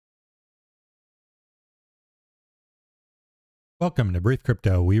Welcome to Brief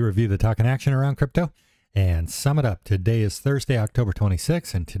Crypto. We review the talk and action around crypto and sum it up. Today is Thursday, October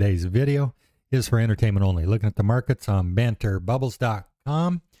 26th, and today's video is for entertainment only. Looking at the markets on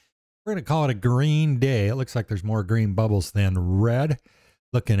banterbubbles.com. We're going to call it a green day. It looks like there's more green bubbles than red.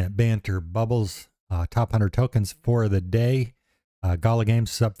 Looking at Banter Bubbles, top 100 tokens for the day. Gala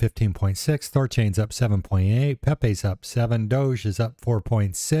Games is up 15.6, Thorchain's up 7.8, Pepe's up 7, Doge is up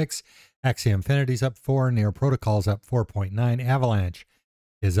 4.6, Axie Infinity's up 4, Near Protocol's up 4.9, Avalanche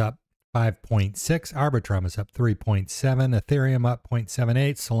is up 5.6, Arbitrum is up 3.7, Ethereum up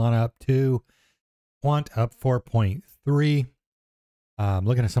 0.78, Solana up 2, Quant up 4.3.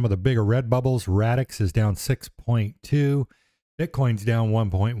 Looking at some of the bigger red bubbles, Radix is down 6.2, Bitcoin's down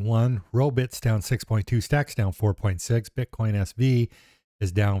 1.1, Rollbit's down 6.2, Stacks down 4.6, Bitcoin SV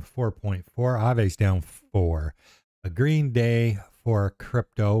is down 4.4, Aave's down 4. A green day for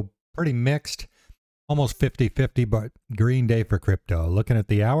crypto, pretty mixed, almost 50-50, but green day for crypto. Looking at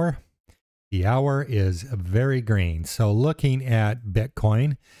the hour is very green. So looking at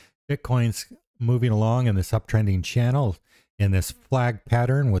Bitcoin, Bitcoin's moving along in this uptrending channel in this flag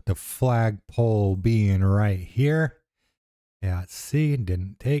pattern with the flagpole being right here. Yeah, let's see,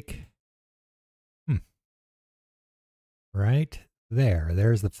 didn't take. Right there.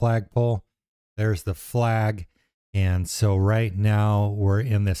 There's the flagpole. There's the flag. And so right now we're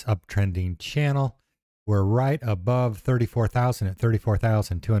in this uptrending channel. We're right above 34,000 at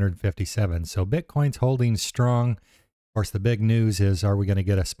 34,257. So Bitcoin's holding strong. Of course, the big news is, are we going to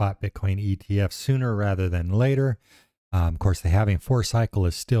get a spot Bitcoin ETF sooner rather than later? Of course, the halving 4 cycle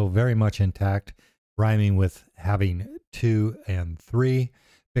is still very much intact, rhyming with having 2 and 3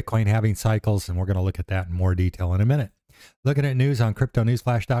 Bitcoin halving cycles, and we're going to look at that in more detail in a minute. Looking at news on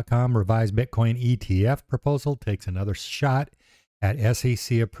cryptonewsflash.com, revised Bitcoin ETF proposal takes another shot at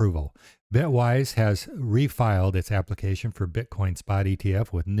SEC approval. Bitwise has refiled its application for Bitcoin spot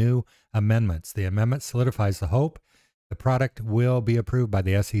ETF with new amendments. The amendment solidifies the hope the product will be approved by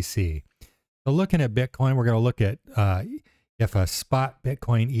the SEC. So looking at Bitcoin, we're going to look at if a spot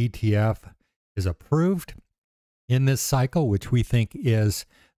Bitcoin ETF is approved in this cycle, which we think is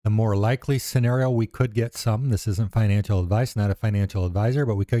the more likely scenario. We could get something. This isn't financial advice, not a financial advisor,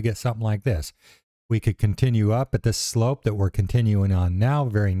 but we could get something like this. We could continue up at this slope that we're continuing on now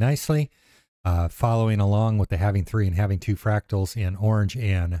very nicely, following along with the halving 3 and halving 2 fractals in orange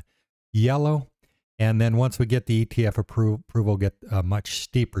and yellow. And then once we get the ETF approval, get a much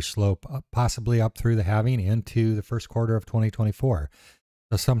steeper slope, possibly up through the halving into the first quarter of 2024.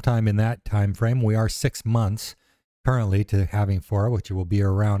 So sometime in that time frame, we are 6 months currently to halving 4, which will be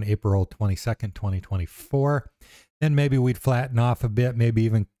around April 22nd, 2024. Then maybe we'd flatten off a bit, maybe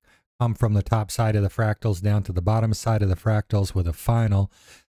even come from the top side of the fractals down to the bottom side of the fractals with a final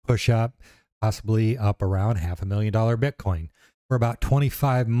push up, possibly up around $500,000 Bitcoin. We're about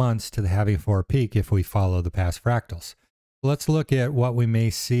 25 months to the halving 4 peak if we follow the past fractals. Let's look at what we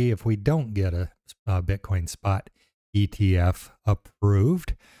may see if we don't get a Bitcoin spot ETF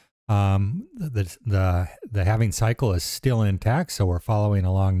approved. The halving cycle is still intact, so we're following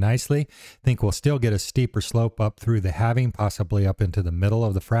along nicely. I think we'll still get a steeper slope up through the halving, possibly up into the middle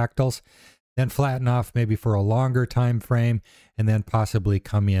of the fractals, then flatten off maybe for a longer time frame, and then possibly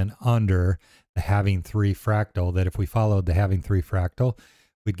come in under the halving 3 fractal. That if we followed the halving 3 fractal,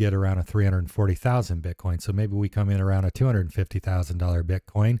 we'd get around a 340,000 Bitcoin. So maybe we come in around a $250,000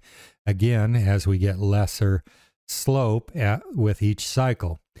 Bitcoin, again, as we get lesser slope with each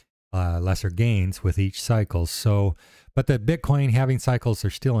cycle. Lesser gains with each cycle. So, but the Bitcoin halving cycles are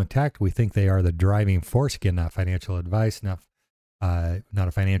still intact. We think they are the driving force. Again, not financial advice, not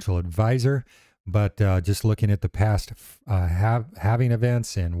a financial advisor, but just looking at the past halving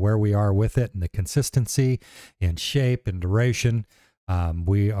events and where we are with it and the consistency and shape and duration.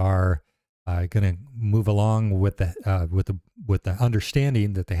 We are going to move along with the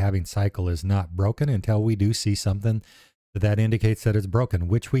understanding that the halving cycle is not broken until we do see something that indicates that it's broken,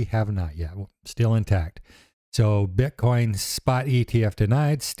 which we have not yet, still intact. So Bitcoin spot ETF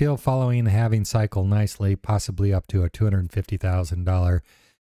denied, still following the halving cycle nicely, possibly up to a $250,000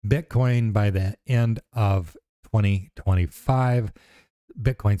 Bitcoin by the end of 2025.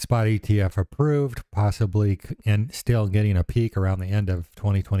 Bitcoin spot ETF approved, possibly, and still getting a peak around the end of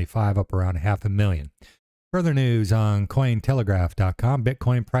 2025, up around $500,000. Further news on Cointelegraph.com.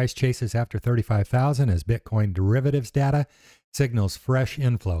 Bitcoin price chases after 35,000 as Bitcoin derivatives data signals fresh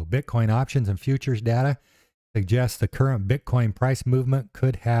inflow. Bitcoin options and futures data suggests the current Bitcoin price movement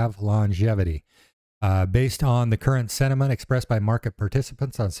could have longevity. Based on the current sentiment expressed by market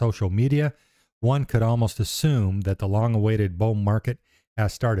participants on social media, one could almost assume that the long-awaited bull market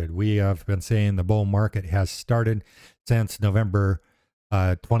has started. We have been saying the bull market has started since November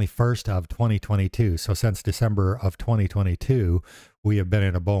 21st of 2022. So since December of 2022, we have been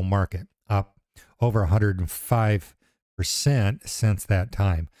in a bull market, up over 105% since that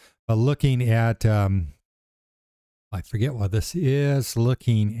time. But looking at, I forget what this is,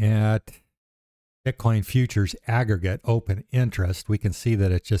 looking at Bitcoin futures aggregate open interest, we can see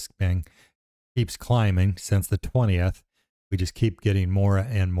that it's just keeps climbing since the 20th. We just keep getting more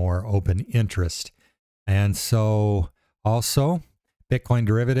and more open interest. And so also, Bitcoin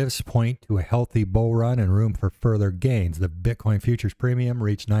derivatives point to a healthy bull run and room for further gains. The Bitcoin futures premium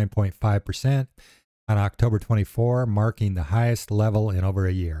reached 9.5% on October 24, marking the highest level in over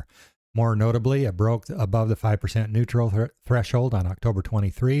a year. More notably, it broke above the 5% neutral threshold on October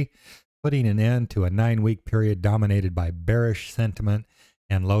 23, putting an end to a 9-week period dominated by bearish sentiment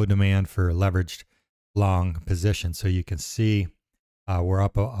and low demand for leveraged long positions. So you can see we're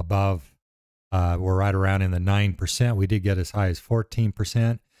up above, we're right around in the 9%. We did get as high as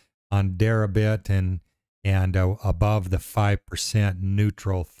 14% on Deribit and above the 5%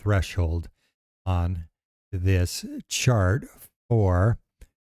 neutral threshold on this chart for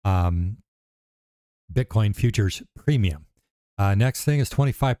Bitcoin futures premium. Next thing is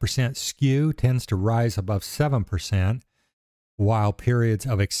 25% skew tends to rise above 7%, while periods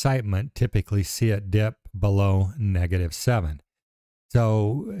of excitement typically see it dip below -7.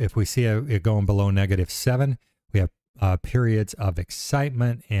 So if we see it going below -7, we have periods of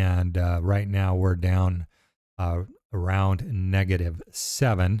excitement, and right now we're down around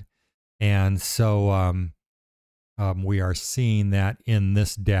 -7. And so we are seeing that in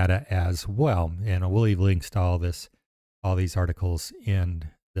this data as well. And we'll leave links to all these articles in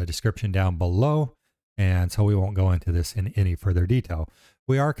the description down below. And so we won't go into this in any further detail.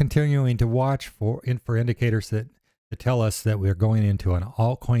 We are continuing to watch for indicators that tell us that we're going into an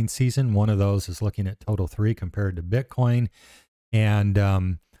altcoin season. One of those is looking at Total 3 compared to Bitcoin, and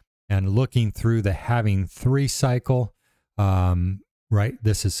looking through the halving 3 cycle. Right,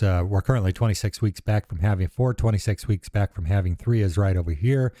 this is we're currently 26 weeks back from halving 4. 26 weeks back from halving 3 is right over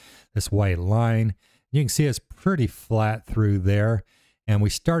here. This white line. You can see it's pretty flat through there. And we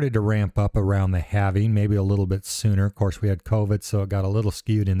started to ramp up around the halving, maybe a little bit sooner. Of course, we had COVID, so it got a little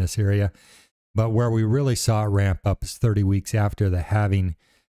skewed in this area. But where we really saw it ramp up is 30 weeks after the halving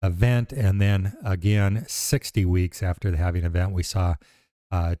event. And then again, 60 weeks after the halving event, we saw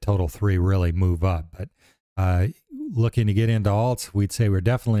Total 3 really move up. But looking to get into alts, we'd say we're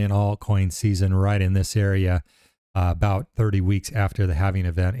definitely in altcoin season right in this area, about 30 weeks after the halving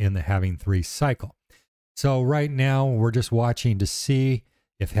event in the halving 3 cycle. So right now we're just watching to see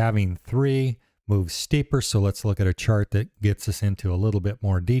if halving 3 moves steeper. So let's look at a chart that gets us into a little bit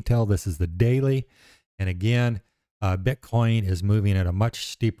more detail. This is the daily. And again, Bitcoin is moving at a much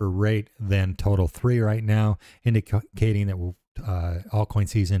steeper rate than Total 3 right now, indicating that altcoin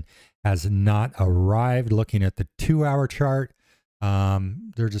season has not arrived. Looking at the 2-hour chart,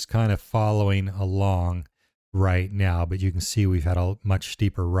 they're just kind of following along right now, but you can see we've had a much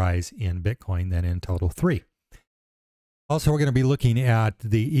steeper rise in Bitcoin than in Total 3. Also, we're going to be looking at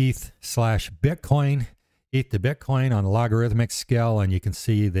the ETH/Bitcoin, ETH to Bitcoin on a logarithmic scale, and you can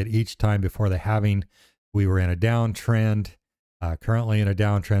see that each time before the halving, we were in a downtrend, currently in a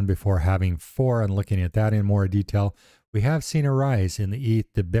downtrend before halving 4, and looking at that in more detail, we have seen a rise in the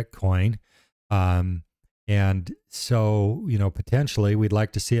ETH to Bitcoin. And so, you know, potentially we'd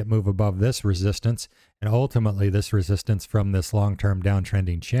like to see it move above this resistance, and ultimately this resistance from this long-term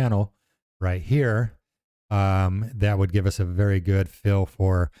downtrending channel right here. That would give us a very good feel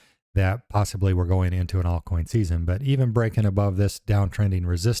for that possibly we're going into an altcoin season. But even breaking above this downtrending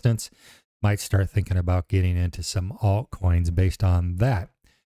resistance, might start thinking about getting into some altcoins based on that.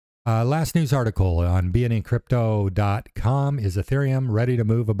 Last news article on beinencrypto.com, is Ethereum ready to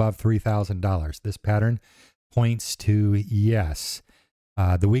move above $3,000? This pattern points to yes.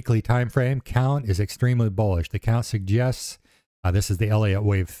 The weekly time frame count is extremely bullish. The count suggests, this is the Elliott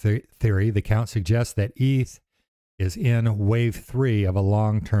wave theory, the count suggests that ETH is in wave 3 of a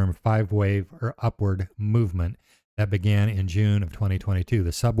long-term 5-wave or upward movement that began in June of 2022. The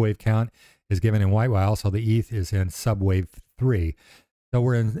subwave count is given in white, while also the ETH is in subwave 3. So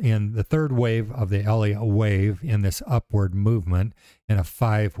we're in the 3rd wave of the Elliott wave in this upward movement, in a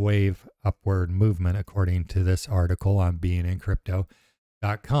 5-wave upward movement, according to this article on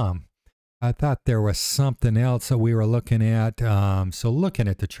beinencrypto.com. I thought there was something else that we were looking at. So looking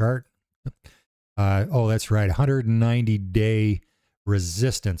at the chart, oh, that's right, 190-day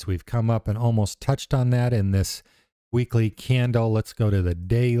resistance. We've come up and almost touched on that in this weekly candle. Let's go to the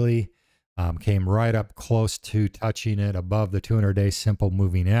daily. came right up close to touching it above the 200-day simple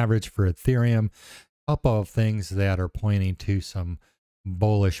moving average for Ethereum. A couple of things that are pointing to some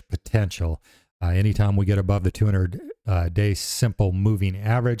bullish potential. Anytime we get above the 200-day simple moving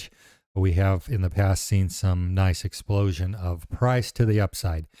average, we have in the past seen some nice explosion of price to the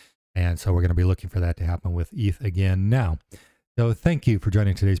upside. And so we're going to be looking for that to happen with ETH again now. So thank you for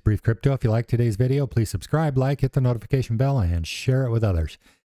joining today's Brief Crypto. If you like today's video, please subscribe, like, hit the notification bell, and share it with others.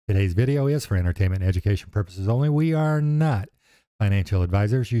 Today's video is for entertainment and education purposes only. We are not financial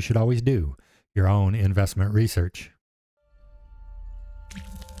advisors. You should always do your own investment research.